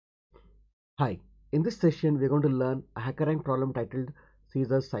Hi, in this session we are going to learn a hackerrank problem titled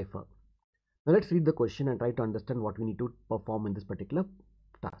Caesar Cipher. Now let's read the question and try to understand what we need to perform in this particular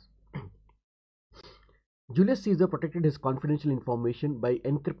task. Julius Caesar protected his confidential information by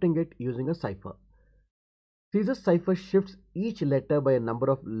encrypting it using a cipher. Caesar's cipher shifts each letter by a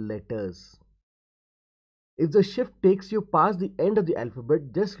number of letters. If the shift takes you past the end of the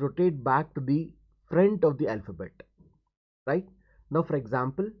alphabet, just rotate back to the front of the alphabet. Right? Now, for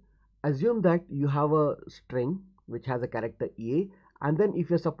example, assume that you have a string which has a character A, and then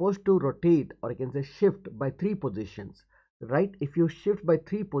if you're supposed to rotate, or you can say shift by 3 positions, right? If you shift by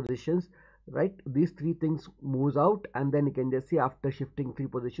 3 positions, right, these 3 things moves out, and then you can just see after shifting 3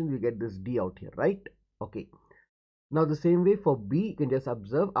 positions you get this D out here, right? Okay. Now the same way for B, you can just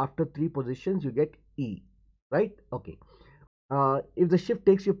observe after 3 positions you get E, right? Okay. If the shift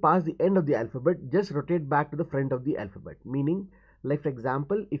takes you past the end of the alphabet, just rotate back to the front of the alphabet. Meaning, like for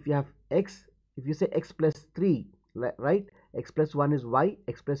example, if you have X, if you say X plus 3, right, X plus 1 is Y,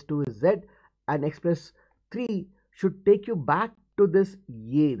 X plus 2 is Z, and X plus 3 should take you back to this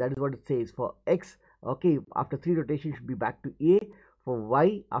A. That is what it says for X. Okay, after 3 rotations should be back to A. For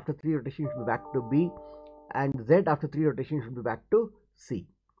Y, after 3 rotations should be back to B, and Z after 3 rotations should be back to C,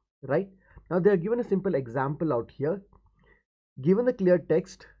 right? Now they are given a simple example out here. Given the clear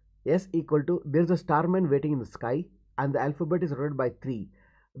text, S equal to, there is a starman waiting in the sky, and the alphabet is rotated by 3.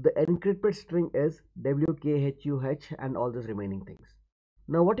 The encrypted string is W, K, H, U, H, and all those remaining things.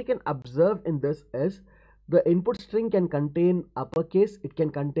 Now what you can observe in this is, the input string can contain uppercase, it can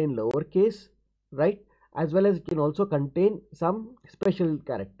contain lowercase, right? As well as it can also contain some special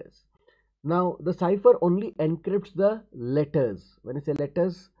characters. Now the cipher only encrypts the letters. When I say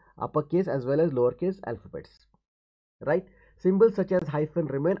letters, uppercase as well as lowercase alphabets, right? Symbols such as hyphen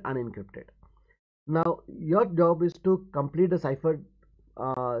remain unencrypted. Now your job is to complete the cipher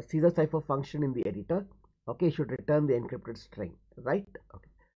Caesar cipher function in the editor. Okay, it should return the encrypted string, right? Okay.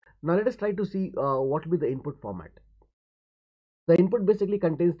 Now let us try to see what will be the input format. The input basically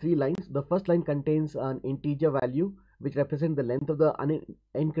contains 3 lines. The first line contains an integer value which represents the length of the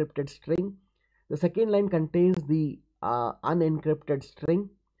unencrypted string. The second line contains the unencrypted string,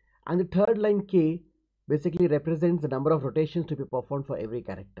 and the third line K basically represents the number of rotations to be performed for every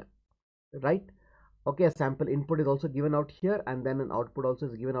character, right? Okay, a sample input is also given out here, and then an output also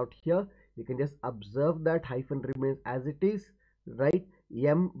is given out here. You can just observe that hyphen remains as it is, right?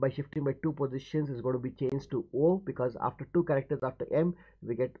 M by shifting by 2 positions is going to be changed to O, because after 2 characters after M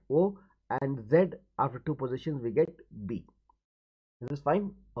we get O, and Z after 2 positions we get B. This is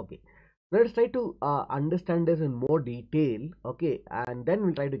fine. Okay, let's try to understand this in more detail. Okay, and then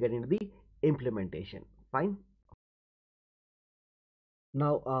we'll try to get into the implementation. Fine.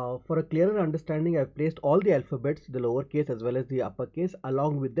 Now for a clearer understanding, I've placed all the alphabets, the lowercase as well as the uppercase,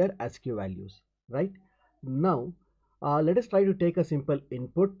 along with their ASCII values, right? Now let us try to take a simple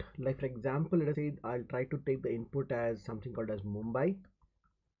input. Like for example, let us say I'll try to take the input as something called as Mumbai,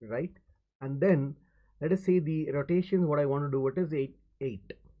 right? And then let us say the rotation, what I want to do, what is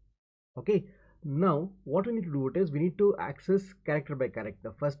 8. Okay, now what we need to do it is we need to access character by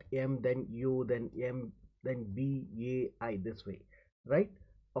character. First M, then U, then M, then B, A, I, this way, right?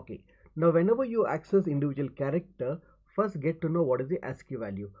 Okay, now whenever you access individual character, first get to know what is the ASCII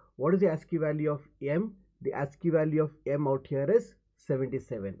value. What is the ASCII value of M? The ASCII value of M out here is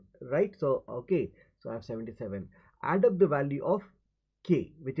 77, right? So okay, so I have 77. Add up the value of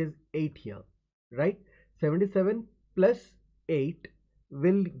K, which is 8 here, right? 77 plus 8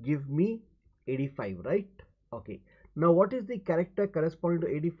 will give me 85, right? Okay, now what is the character corresponding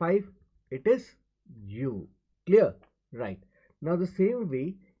to 85? It is U. Clear? Right. Now the same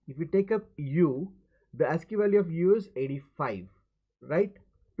way, if you take up U, the ASCII value of U is 85, right?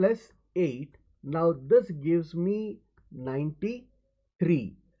 Plus 8. Now this gives me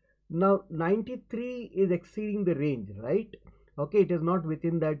 93. Now 93 is exceeding the range, right? Okay, it is not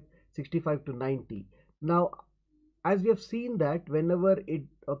within that 65 to 90. Now as we have seen that whenever it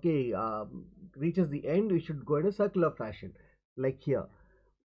reaches the end, we should go in a circular fashion, like here,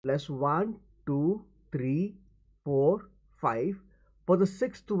 plus 1, 2, 3, 4, 5. For the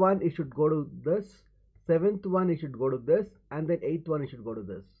 6th one it should go to this, 7th one it should go to this, and then 8th one it should go to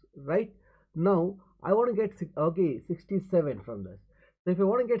this, right? Now I want to get 67 from this. So if I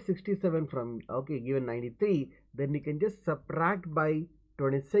want to get 67 from given 93, then you can just subtract by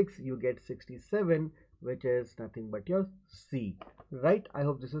 26, you get 67, which is nothing but your C, right? I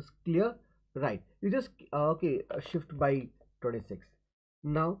hope this is clear, right? You just shift by 26.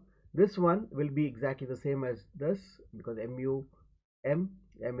 Now this one will be exactly the same as this, because M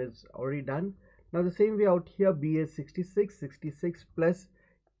is already done. Now the same way out here, B is 66 plus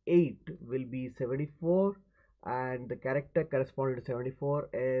 8 will be 74, and the character corresponding to 74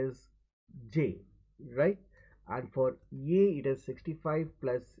 is J, right? And for A it is 65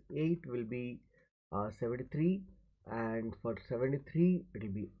 plus 8 will be 73, and for 73 it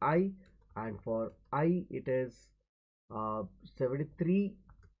will be I, and for I it is 73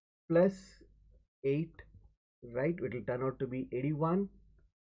 plus 8, right? It will turn out to be 81,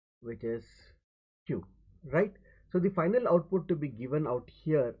 which is Q, right? So the final output to be given out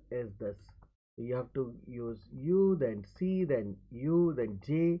here is this. You have to use U, then C, then U, then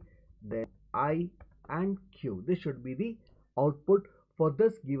J, then I, and Q. This should be the output for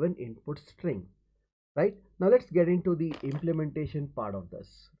this given input string, right? Now let's get into the implementation part of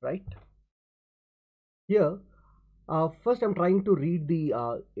this, right? Here, first I'm trying to read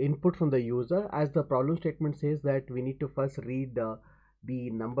the input from the user, as the problem statement says that we need to first read the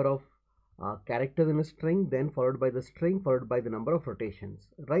number of characters in a string, then followed by the string, followed by the number of rotations,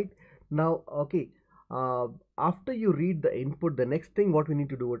 right? Now, okay, after you read the input, the next thing what we need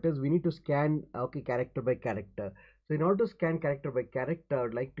to do is we need to scan, okay, character by character. So in order to scan character by character, I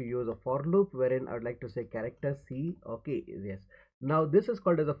would like to use a for loop wherein I would like to say character C, okay, yes. Now this is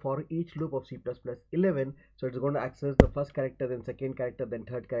called as a for each loop of C++11. So it's going to access the first character, then second character, then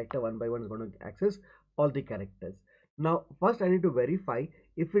third character. One by one is going to access all the characters. Now first I need to verify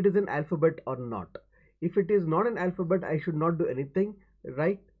if it is an alphabet or not. If it is not an alphabet, I should not do anything,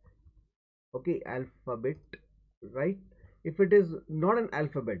 right? Okay, alphabet, right? If it is not an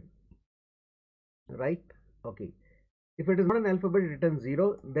alphabet, right? Okay, if it is not an alphabet, it returns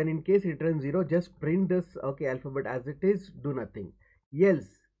 0. Then in case it returns 0, just print this, okay, alphabet as it is, do nothing else.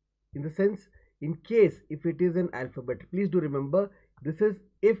 In the sense, in case if it is an alphabet, please do remember this is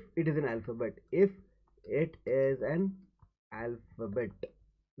if it is an alphabet. If it is an alphabet,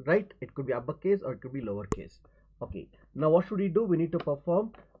 right? It could be uppercase or it could be lowercase. Okay, now what should we do? We need to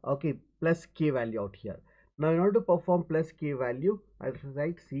perform, okay, plus k value out here. Now in order to perform plus k value, I'll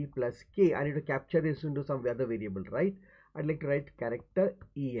write C plus k. I need to capture this into some other variable, right? I'd like to write character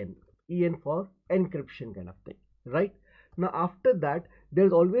en for encryption kind of thing, right? Now after that,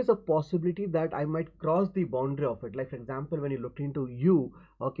 there's always a possibility that I might cross the boundary of it. Like for example, when you look into U,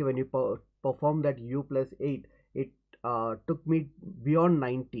 okay, when you perform that U plus 8, it took me beyond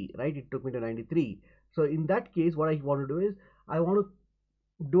 90, right? It took me to 93. So in that case, what I want to do is I want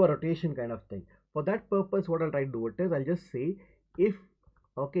to do a rotation kind of thing. For that purpose, what I'll try to do it is I'll just say if,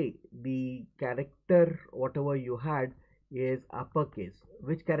 okay, the character whatever you had is uppercase,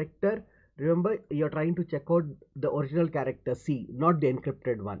 which character, remember you're trying to check out the original character C, not the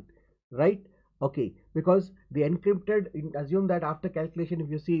encrypted one, right? Okay, because the encrypted, assume that after calculation, if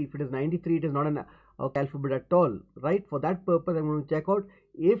you see if it is 93, it is not an alphabet at all, right? For that purpose, I'm going to check out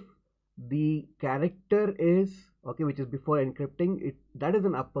if the character is, okay, which is before encrypting it, that is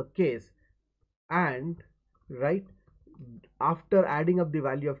an uppercase, and right after adding up the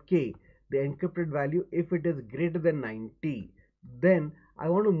value of k, the encrypted value, if it is greater than 90, then I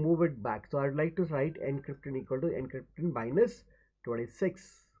want to move it back. So I'd like to write encryption equal to encryption minus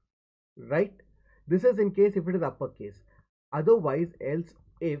 26, right? This is in case if it is uppercase. Otherwise, else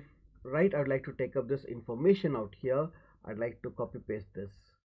if, right, I'd like to take up this information out here. I'd like to copy paste this,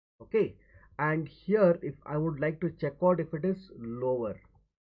 okay, and here if I would like to check out if it is lower,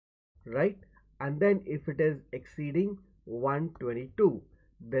 right, and then if it is exceeding 122,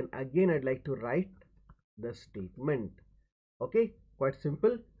 then again I'd like to write the statement. Okay, quite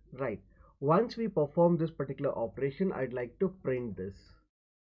simple, right? Once we perform this particular operation, I'd like to print this,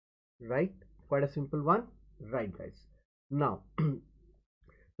 right? Quite a simple one, right guys? Now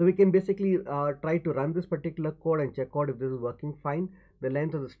so we can basically try to run this particular code and check out if this is working fine. The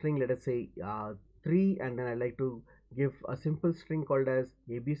length of the string, let us say 3, and then I like to give a simple string called as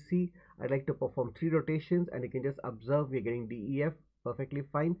ABC. I'd like to perform 3 rotations, and you can just observe we're getting DEF perfectly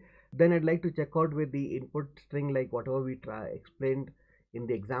fine. Then I'd like to check out with the input string like whatever we explained in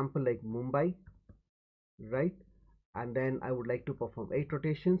the example, like Mumbai, right? And then I would like to perform 8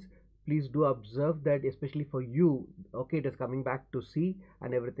 rotations. Please do observe that especially for you, okay, it is coming back to C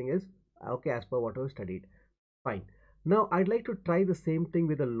and everything is okay as per what we studied. Fine. Now I'd like to try the same thing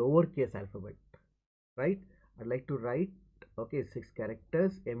with a lowercase alphabet, right? I'd like to write, okay, 6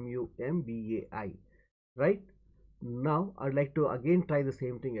 characters, MUMBAI, right? Now I'd like to again try the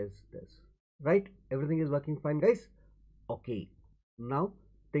same thing as this, right? Everything is working fine, guys. Okay, now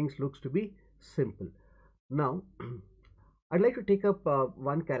things looks to be simple. Now I'd like to take up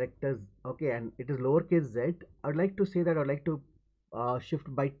one character, okay, and it is lowercase z. I'd like to say that I'd like to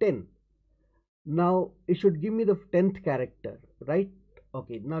shift by 10. Now it should give me the 10th character, right?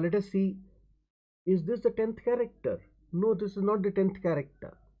 Okay, now let us see, is this the 10th character? No, this is not the 10th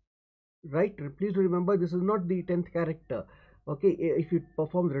character, right? Please do remember, this is not the 10th character. Okay, if you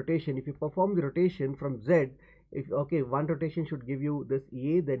perform the rotation, if you perform the rotation from Z, if okay, one rotation should give you this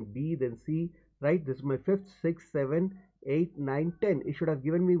A, then B, then C, right? This is my fifth, sixth, 7, 8, 9, 10. It should have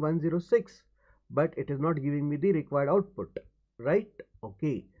given me 106, but it is not giving me the required output, right?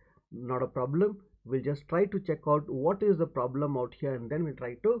 Okay, not a problem. We'll just try to check out what is the problem out here, and then we'll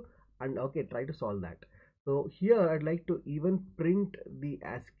try to try to solve that. So here I'd like to even print the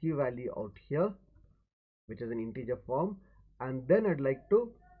ASCII value out here, which is an integer form, and then I'd like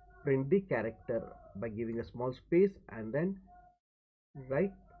to print the character by giving a small space, and then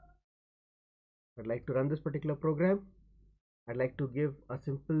right, I'd like to run this particular program. I'd like to give a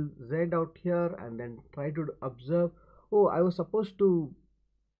simple Z out here and then try to observe, oh, I was supposed to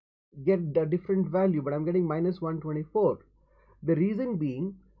get the different value, but I'm getting minus 124. The reason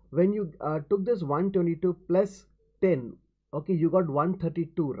being, when you took this 122 plus 10, okay, you got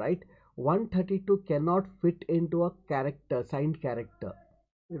 132, right? 132 cannot fit into a character, signed character,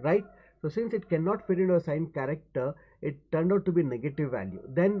 right? So since it cannot fit into a signed character, it turned out to be negative value.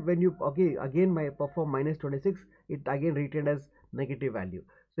 Then when you, okay, again my perform minus 26, it again retained as negative value.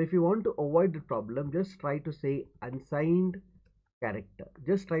 So if you want to avoid the problem, just try to say unsigned character.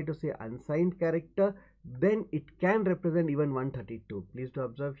 Just try to say unsigned character, then it can represent even 132. Please do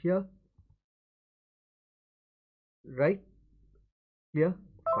observe here, right? Clear?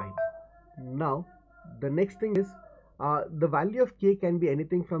 Fine. Now the next thing is the value of k can be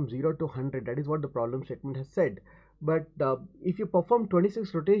anything from 0 to 100. That is what the problem statement has said. But if you perform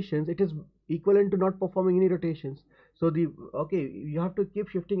 26 rotations, it is equivalent to not performing any rotations. So the you have to keep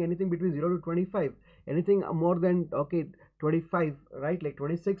shifting anything between 0 to 25. Anything more than 25, right? Like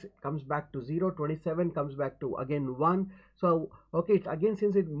 26 comes back to 0, 27 comes back to again 1. So again,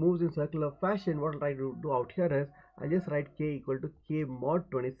 since it moves in circular fashion, what I'll try to do out here is I'll just write k equal to k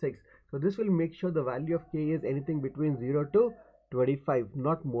mod 26. So this will make sure the value of k is anything between 0 to 25,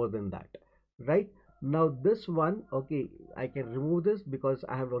 not more than that, right? Now this one, I can remove this because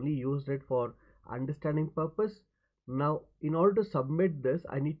I have only used it for understanding purpose. Now in order to submit this,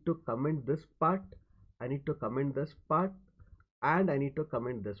 I need to comment this part, I need to comment this part, and I need to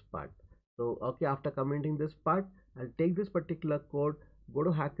comment this part. So after commenting this part, I'll take this particular code, go to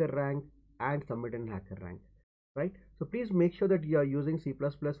hackerrank and submit in hackerrank, right? So please make sure that you are using C++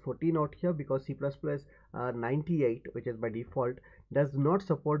 14 out here, because C++ 98, which is by default, does not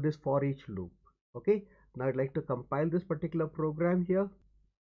support this for each loop. Okay, now I'd like to compile this particular program here,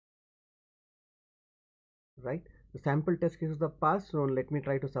 right? The sample test cases are passed, so let me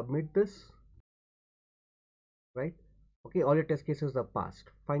try to submit this, right? Okay, all your test cases are passed.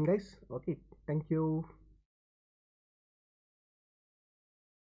 Fine guys. Okay, thank you.